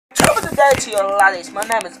day to you laddies, my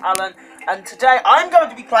name is Alan, and today I'm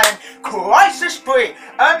going to be playing Crysis 3.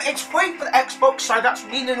 It's free for the Xbox, so that's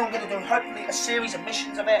meaning I'm going to do hopefully a series of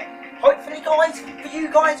missions of it. Hopefully guys, for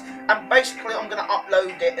you guys, and basically I'm going to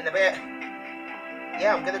upload it in a bit.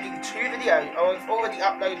 Yeah, I'm going to do 2 videos. I've already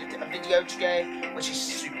uploaded a video today, which is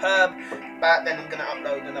superb, but then I'm going to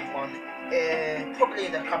upload another one,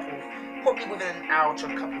 probably within an hour to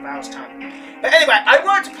a couple of hours time. But anyway, I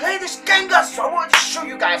wanted to play this game, guys, so I wanted to show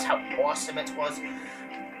you guys how awesome it was.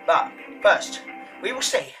 But first, we will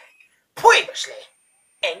see previously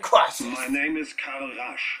in Crysis. My name is Karl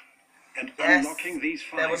Rasch, and yes, unlocking these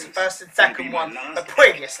files there was the first and second one, but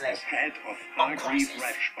previously as head of on Crysis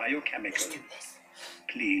Crysis. Biochemical. Let's do this.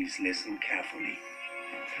 Please listen carefully.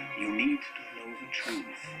 You need to know the truth.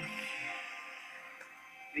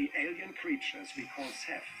 The alien creatures we call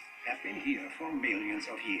Ceph have been here for millions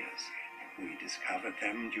of years. We discovered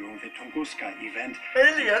them during the Tunguska event.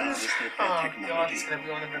 Aliens? Oh God, it's gonna be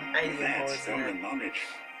one of them alien With that boys, isn't stolen it? knowledge,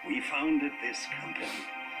 we founded this company.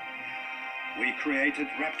 We created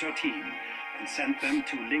Raptor Team and sent them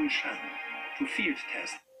to Lingshan to field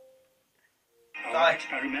test our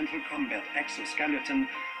experimental combat exoskeleton,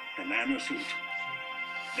 the nanosuit.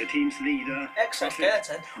 The team's leader,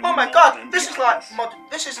 Exoskeleton? Oh my God! This is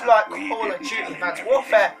like Call of Duty Advanced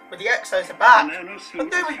Warfare with the Exos are back. I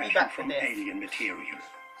knew we'd be back for this. Alien material.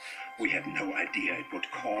 We had no idea it would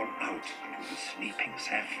call out to the sleeping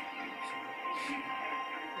Ceph.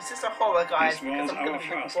 Is this a horror, guys? This was Because I'm our going to be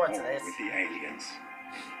looking first forward war to this. with the aliens.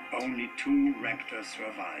 Only 2 raptors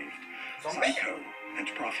survived, Psycho and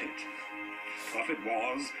Prophet. Prophet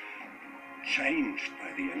was changed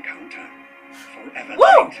by the encounter, forever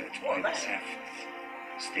tainted by the Ceph.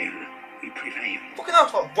 Still, we prevailed. Looking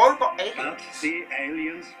out for robot aliens. But the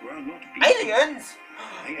aliens were not beaten. Aliens?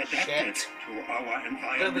 They adapted to our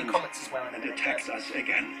environment comments as well and attacked us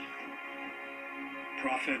again.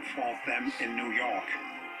 Prophet fought them in New York,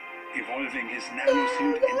 evolving his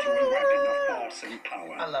nanosuit into a weapon of force and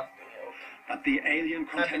power. I love New York. But the alien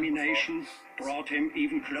contamination brought him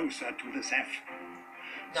even closer to the Ceph.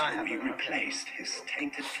 So he replaced his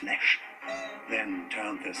tainted flesh, then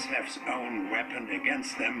turned the Ceph's own weapon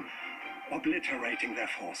against them, obliterating their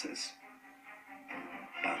forces.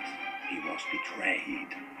 But he was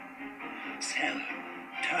betrayed. Cell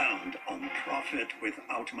turned on Prophet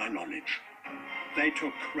without my knowledge. They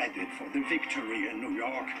took credit for the victory in New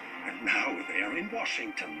York, and now they are in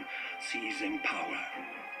Washington, seizing power.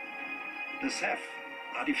 The Ceph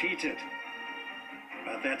are defeated,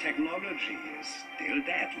 but their technology is still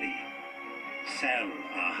deadly. Cell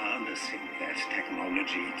are harnessing that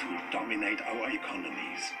technology to dominate our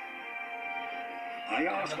economies. I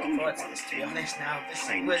ask only one thing. To be honest now, this is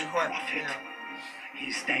Find really hard. Prophet.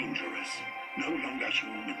 He's dangerous, no longer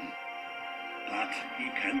human. But he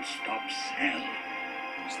can stop Cell.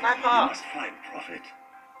 Sniper! We must find Prophet,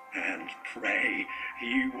 and pray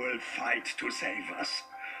he will fight to save us.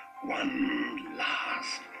 One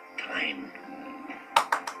last time.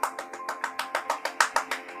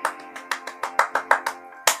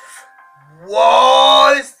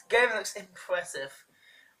 Whoa! This game looks impressive.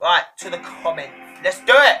 Right, to the comments. Let's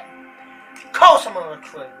do it! Call someone on a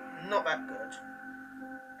crew. Not that good.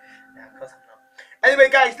 No, of course I'm not. Anyway,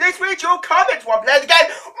 guys, let's read your comments while playing the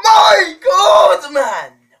game. My God,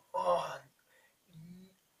 man! Oh,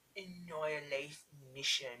 annihilation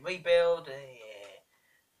mission. Rebuild. Yeah.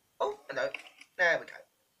 Oh, hello. There we go.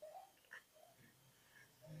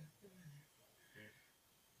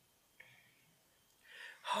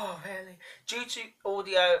 Oh, really? Due to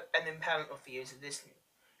audio and impairment of the user, this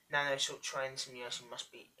nanosuit training simulation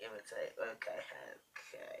must be irritated. Okay.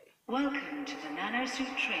 Welcome to the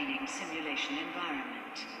nanosuit training simulation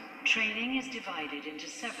environment. Training is divided into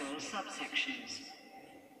several subsections.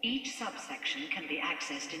 Each subsection can be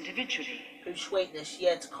accessed individually. Good sweetness,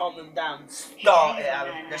 yeah, to calm them down. Start it,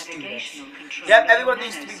 Alan. Let's do this. Control Yep, everyone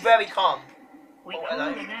needs to be very calm. We call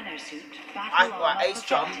the nanosuit Right, battle ace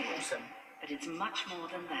jump, perfected, awesome. but it's much more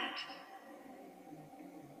than that.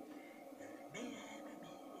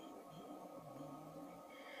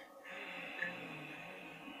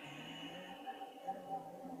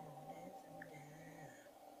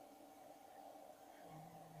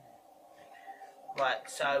 Right,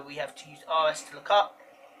 so we have to use RS to look up,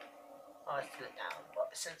 RS to look down, but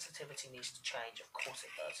the sensitivity needs to change, of course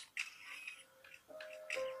it does.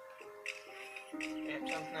 Yep,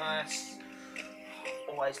 sounds nice.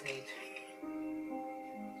 Always need.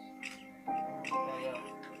 There we go.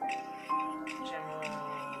 General.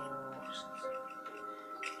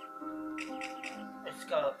 Let's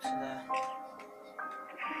go up to there.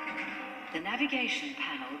 The navigation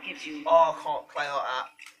panel gives you... Oh, I can't play like that.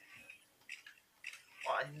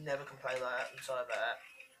 never can play like that inside that.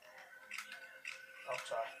 I'll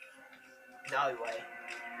try. No way.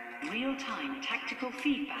 Real-time tactical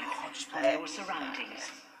feedback on your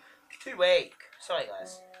surroundings. Too weak. Sorry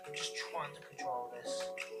guys. I'm just trying to control this.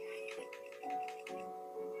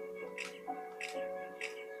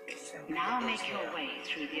 Now make your way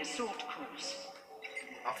through the assault course.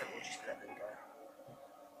 I think we'll just let them go.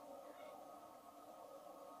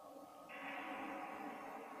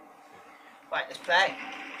 Right, let's play.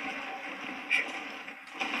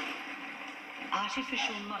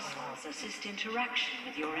 Artificial muscles assist interaction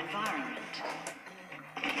with your environment.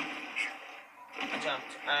 I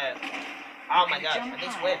jumped. Oh my god, I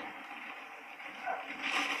need to win.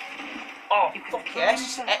 Oh, fuck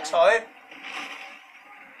yes. XO.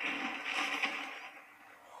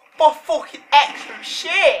 Oh, fucking extra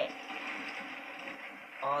shit.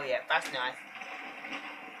 Oh yeah, that's nice.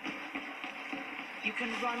 You can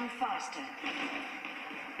run faster.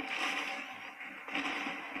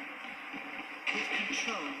 With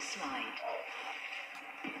control slide.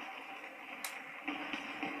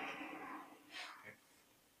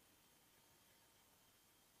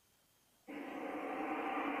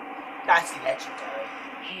 That's legendary.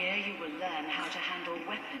 Here you will learn how to handle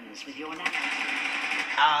weapons with your knack.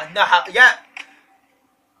 No, yeah.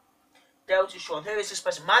 Delta Sean, who is this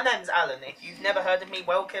person? My name is Alan. If you've never heard of me,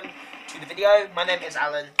 welcome to the video. My name is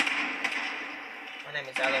Alan. My name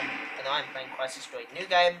is Alan, and I'm playing Crysis 3. New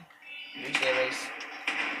game, new series.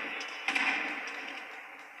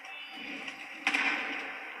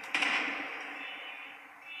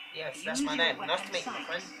 Yes, that's my name. Nice to meet you, my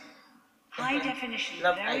friend. High definition.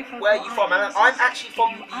 Love, where are you from, Alan? I'm actually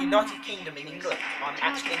from the United Kingdom in England. I'm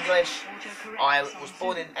actually English. I was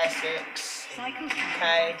born in Essex, in the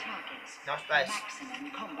UK. Nice place.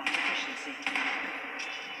 Maximum combat efficiency.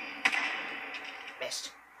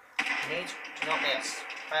 Missed. Need to not miss.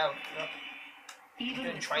 Failed. No. Even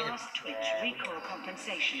with fast twitch, recoil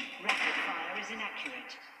compensation, rapid fire is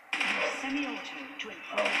inaccurate. Use semi-auto to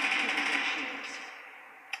improve kill ratios.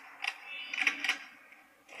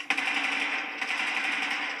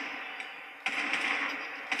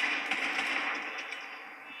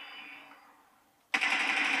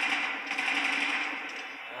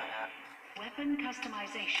 Weapon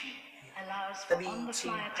customization allows for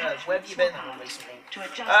on-the-fly attachments. Where have you been recently? To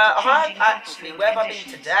adjust I to have actually. Where have I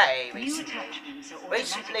been today? New Recently, attachments are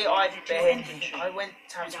recently automatically I've added to your been. inventory I went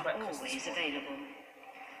to have and some are breakfast. always available.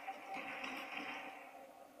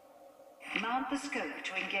 Mount the scope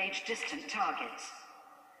to engage distant targets.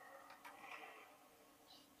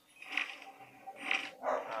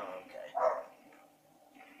 Oh, okay.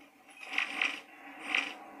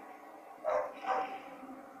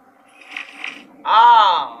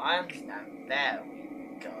 Ah, I understand. There we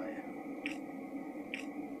go. There we go.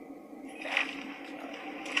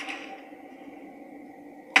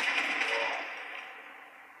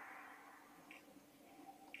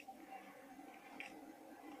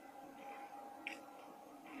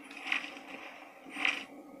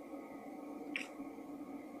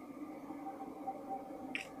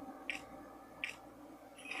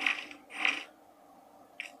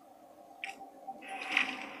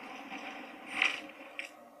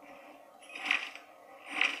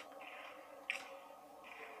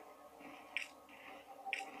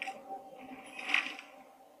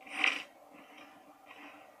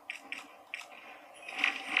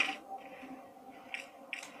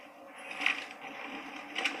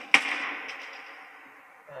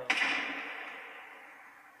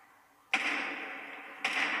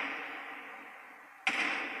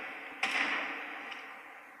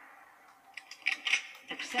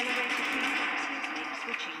 Accelerated reflexes make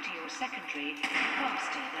switching to your secondary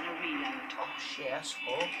faster than a reload. Oh shit, that's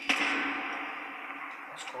cool.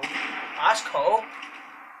 That's cool. That's cool.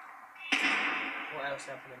 What else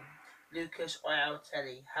happening? Lucas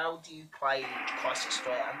Oyotelli, how do you play Crysis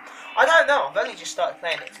 3? I don't know, I've only just started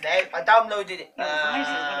playing it today. I downloaded it last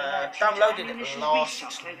night,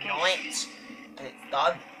 and it's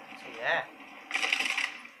done. So yeah.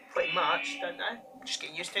 Pretty much, don't know. Just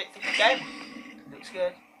getting used to it for the game. Looks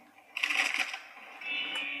good.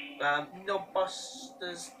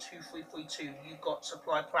 Nobusters 2332, you got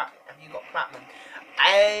supply platinum. Have you got platinum?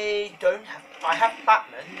 I don't have. I have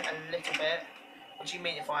platinum a little bit. What do you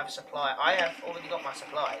mean if I have a supply? I have already got my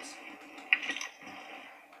supplies.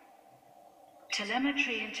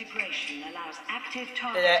 Telemetry integration allows active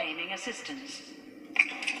target aiming assistance.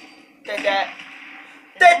 Did it?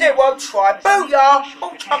 Did it? Won't try. Booyah!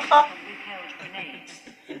 Oh, chucker!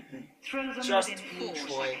 Throw them Just within 4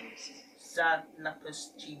 Troy. seconds. Zan Lapus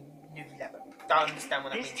G New 11. don't understand what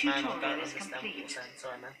that This means, man. I don't tutorial is understand what you're complete. saying.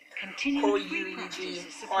 Sorry, man. Continuing free practice is Hi,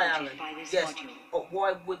 supported Alan. by this Yes, module. but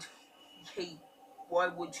why would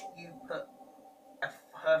you put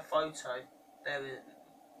her photo there?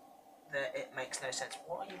 It makes no sense.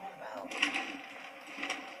 What are you on about? What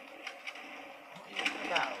are you on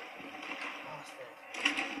about? Bastard.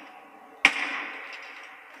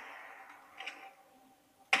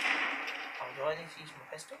 Oh, do I need to use my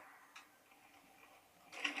pistol?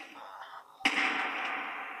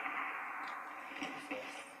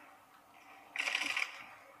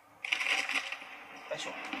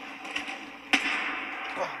 Special.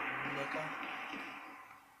 Oh, nigga.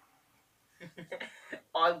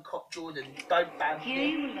 I'm Cop Jordan. Don't ban Here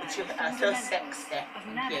me. you will learn It's the so fundamentals sexy. of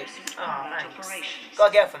nanosuit Oh, combat thanks. operations. Got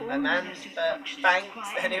a girlfriend, All man. nanosuit But functions thanks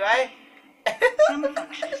require anyway. Some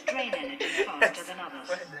functions drain energy faster than others.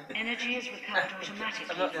 Friendly. Energy is recovered I'm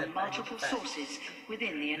automatically not gonna from ban multiple you, sources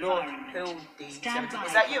within the Lord environment. Hill Stand by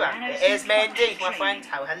Is that you, for Anne? It nanosuit is me indeed, function my friend.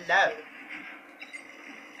 training. Hello.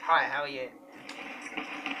 Hi, how are you?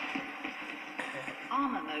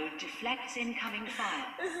 Armor mode deflects incoming fire.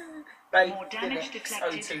 Babe, More damage Phoenix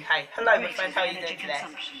deflected, 02. Hey, the hello, my greater friend. the How are you energy doing today?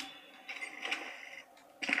 consumption.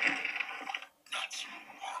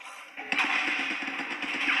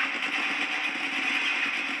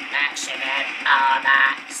 Maximum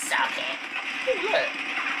armor socket. Oh, look.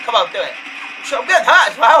 Come on, do it. I'm getting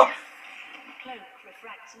hurt as well. Cloak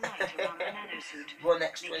refracts light around the nanosuit. One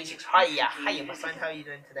X making 26. it Hiya, practically hiya, my friend. invisible. How are you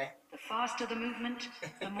doing today? The faster the movement,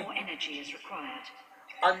 the more energy is required.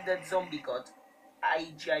 Under Zombie God,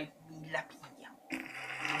 AJ Milapi.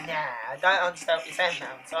 Nah, I don't understand what you're saying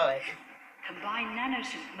now. I'm sorry. Combine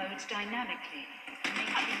nanosuit modes dynamically to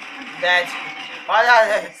maintain Dead. The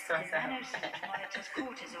nanosuit monitors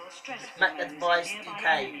cortisol stress That hormones voice, in nearby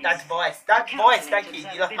okay. enemies. That voice, thank you.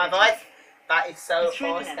 You love my voice? That is so The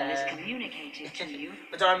threat awesome. level is communicated to you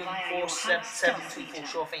But I'm via in your HUD stealth 4724. meter.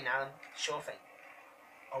 Sure thing, Alan. Sure thing.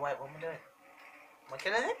 Oh, wait, what am I doing? Am I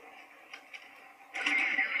killing him?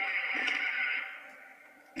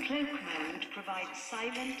 Cloak mode provides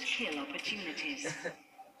silent kill opportunities.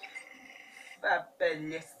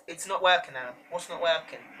 Fabulous. It's not working, Alan. What's not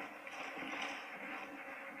working?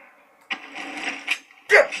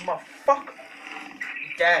 Get my fuck.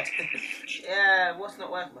 Dead. Yeah, what's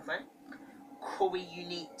not working, my friend? Corey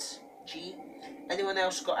Unit G. Anyone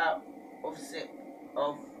else got out of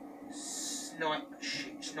snipe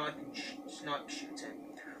shooting,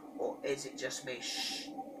 or is it just me?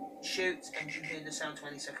 Shoot and you hear the sound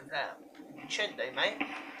 20 seconds later. You shouldn't do, mate.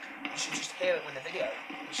 You should just hear it when the video.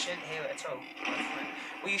 You shouldn't hear it at all.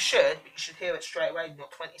 Well, you should, but you should hear it straight away,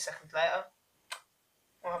 not 20 seconds later.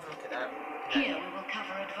 I'll have a look at that. Here we will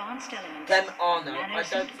cover advanced elements Them are of no. I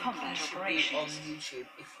nanosuit don't think combat you should operations. be on YouTube,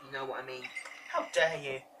 if you know what I mean. How dare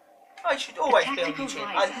you? I should always be on YouTube.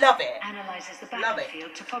 I love it. Analyzes the Love it.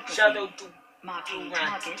 battlefield topography, Shadow marking do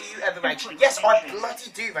targets you ever and rage? points Yes, of I interest.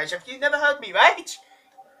 bloody do rage. Have you never heard me rage?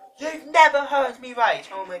 You've never heard me rage.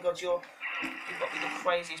 Oh my god, you've got to be the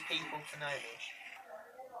craziest people to know me.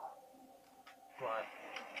 Right.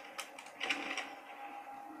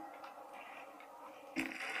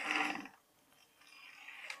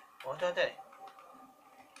 What do I do?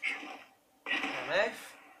 Can I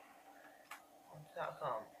move? That I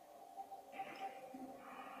can't.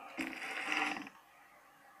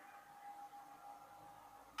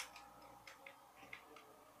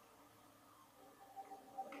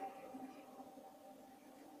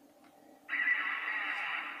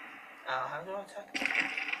 How do I attack?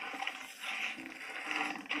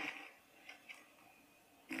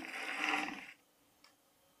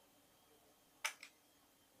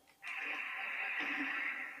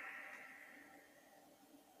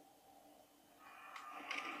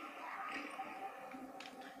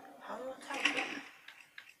 How do I attack them?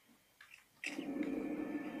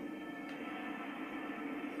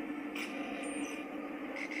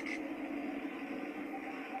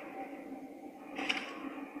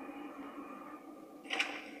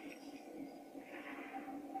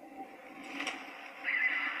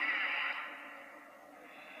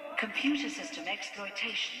 Computer system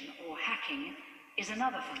exploitation, or hacking, is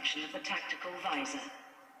another function of the tactical visor.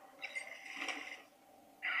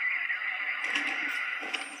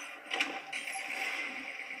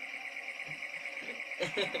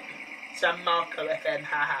 San Marco FM,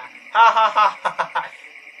 haha. Ha ha ha ha ha.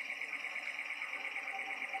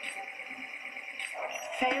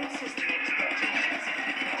 Failed system exploitations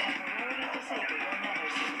can temporarily disable your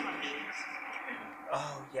nanosuit functions.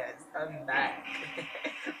 Oh yes, I'm back.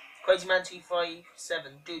 Crazy Man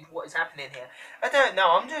 257, dude, what is happening here? I don't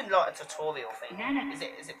know. I'm doing like a tutorial thing. Is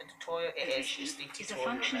it the tutorial? It is. It's the Is a tutorial.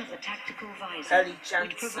 function of the tactical visor, Kelly which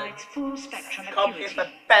Jansen. provides full spectrum Come here acuity. for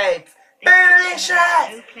babes. This Delicious! gives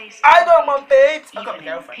enemies no place to I got my hide, babes. I got my even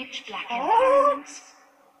in girlfriend. pitch black Oh. environments.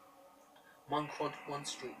 Minecraft 1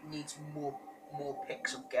 Street needs more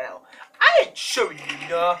pics of girl. I ain't showing you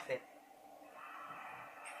nothing.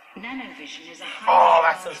 Nanovision is a Oh, highly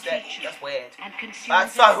that's so advanced sick. feature That's weird. and consumes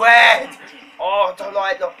That's so everything weird. active. Oh, I don't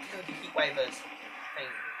like the heat waivers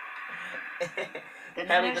thing. The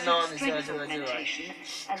Harry nanosuit Banana strength 000. augmentation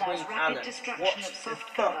Street allows rapid Alan. destruction What of the soft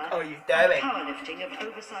fuck cover are you and doing? powerlifting of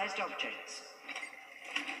oversized objects.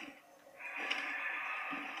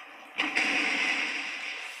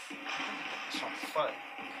 It's not fun.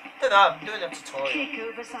 I don't know, I'm doing a tutorial. Kick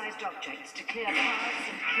oversized objects to clear paths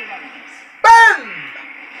and kill enemies. Boom!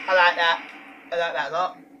 I like that. I like that a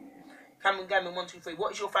lot. Cameron Gaming 123.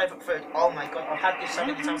 What is your favourite food? Oh my god, I've had this so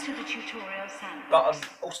many Welcome times. to the tutorial sandbox. But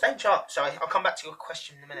oh, stay sharp. Sorry, I'll come back to your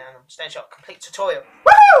question in a minute. Stay sharp. Complete tutorial.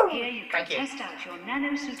 Woo! Here you can test out your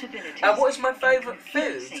nanosuit abilities. What is my favourite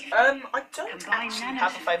food? safety. I don't Combine actually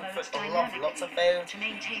have a nanosuit favourite modes food. I love dynamically lots of food. to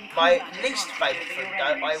maintain My combat least advantage favourite over food, your though,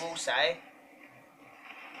 I enemies. will say,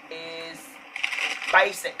 is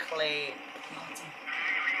basically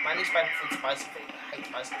my least favourite food is spicy food. I hate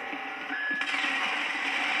spicy food.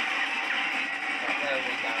 Right, there we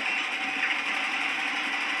go.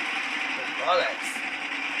 Oh, bollocks.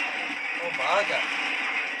 Oh, bugger.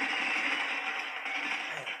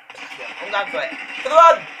 I'm going for it. For the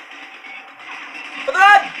run! For the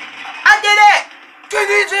run! I did it!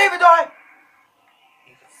 Didn't even die!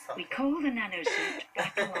 We call the nanosuit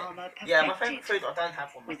battle armor perfected. Yeah, my favourite food, I don't have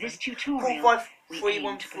one. With this Cool tutorial,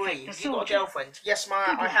 5313. the You got a soldier. girlfriend? Yes,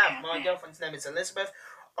 I have. My girlfriend's name is Elizabeth.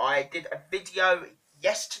 I did a video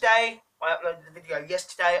yesterday. I uploaded a video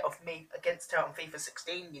yesterday of me against her on FIFA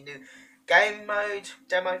 16, your new game mode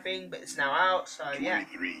demo thing, but it's now out. So yeah,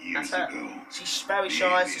 that's her. She's very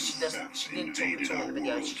shy, so she didn't talk at all in the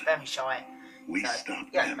video. She's very shy. So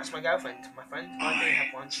yeah, that's my girlfriend, my friend. I do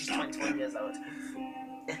have one. She's 21 years old.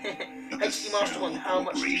 HD Master 1, how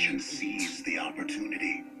much do you eat? The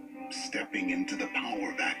opportunity, stepping into the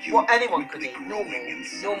power vacuum. What anyone could eat, normal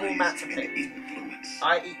amounts of food.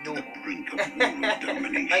 I eat normal.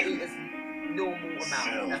 I eat as normal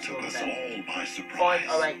amount. That's what I'm saying.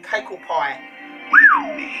 508, cake or pie?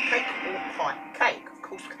 Cake or pie? Cake, of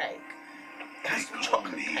course, cake. It has to be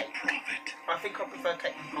chocolate cake. I think I prefer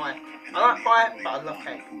cake and pie. I like pie, but I love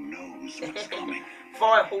cake.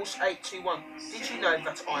 Fire Horse 821. Did you know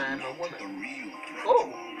that I am a woman?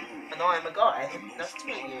 Cool. And I am a guy. Nice to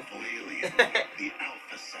meet you.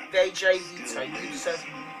 VJ Vito, you deserve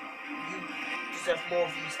more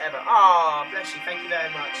views ever. Ah, bless you. Thank you very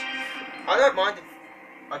much. I don't mind if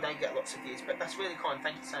I don't get lots of views, but that's really kind.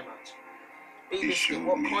 Thank you so much. B-Biscuit,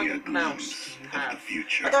 what kind of mouse do you have?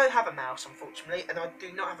 I don't have a mouse, unfortunately, and I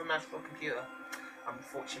do not have a mouse for a computer,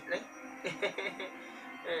 unfortunately.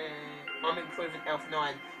 I'm improving Elf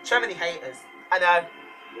 9. So many haters. I know.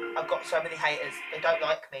 I've got so many haters. They don't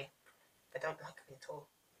like me. They don't like me at all.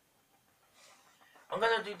 I'm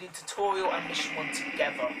going to do the tutorial and mission 1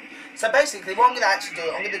 together. So basically, what I'm going to actually do,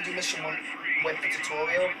 I'm going to do mission 1 with the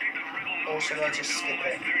tutorial. Or should I just skip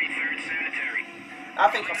it? I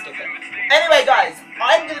think I'll skip it. Anyway, guys,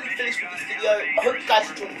 I'm going to be finished with this video. I hope you guys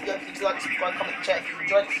enjoyed the video. Please like, subscribe, comment, and share if you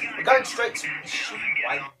enjoyed. We're going straight to mission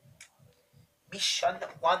 1. Mission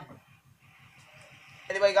 1.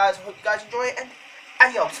 Anyway, guys, I hope you guys enjoy it. And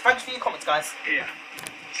adios. Thanks for your comments, guys. Here,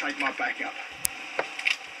 take my backup.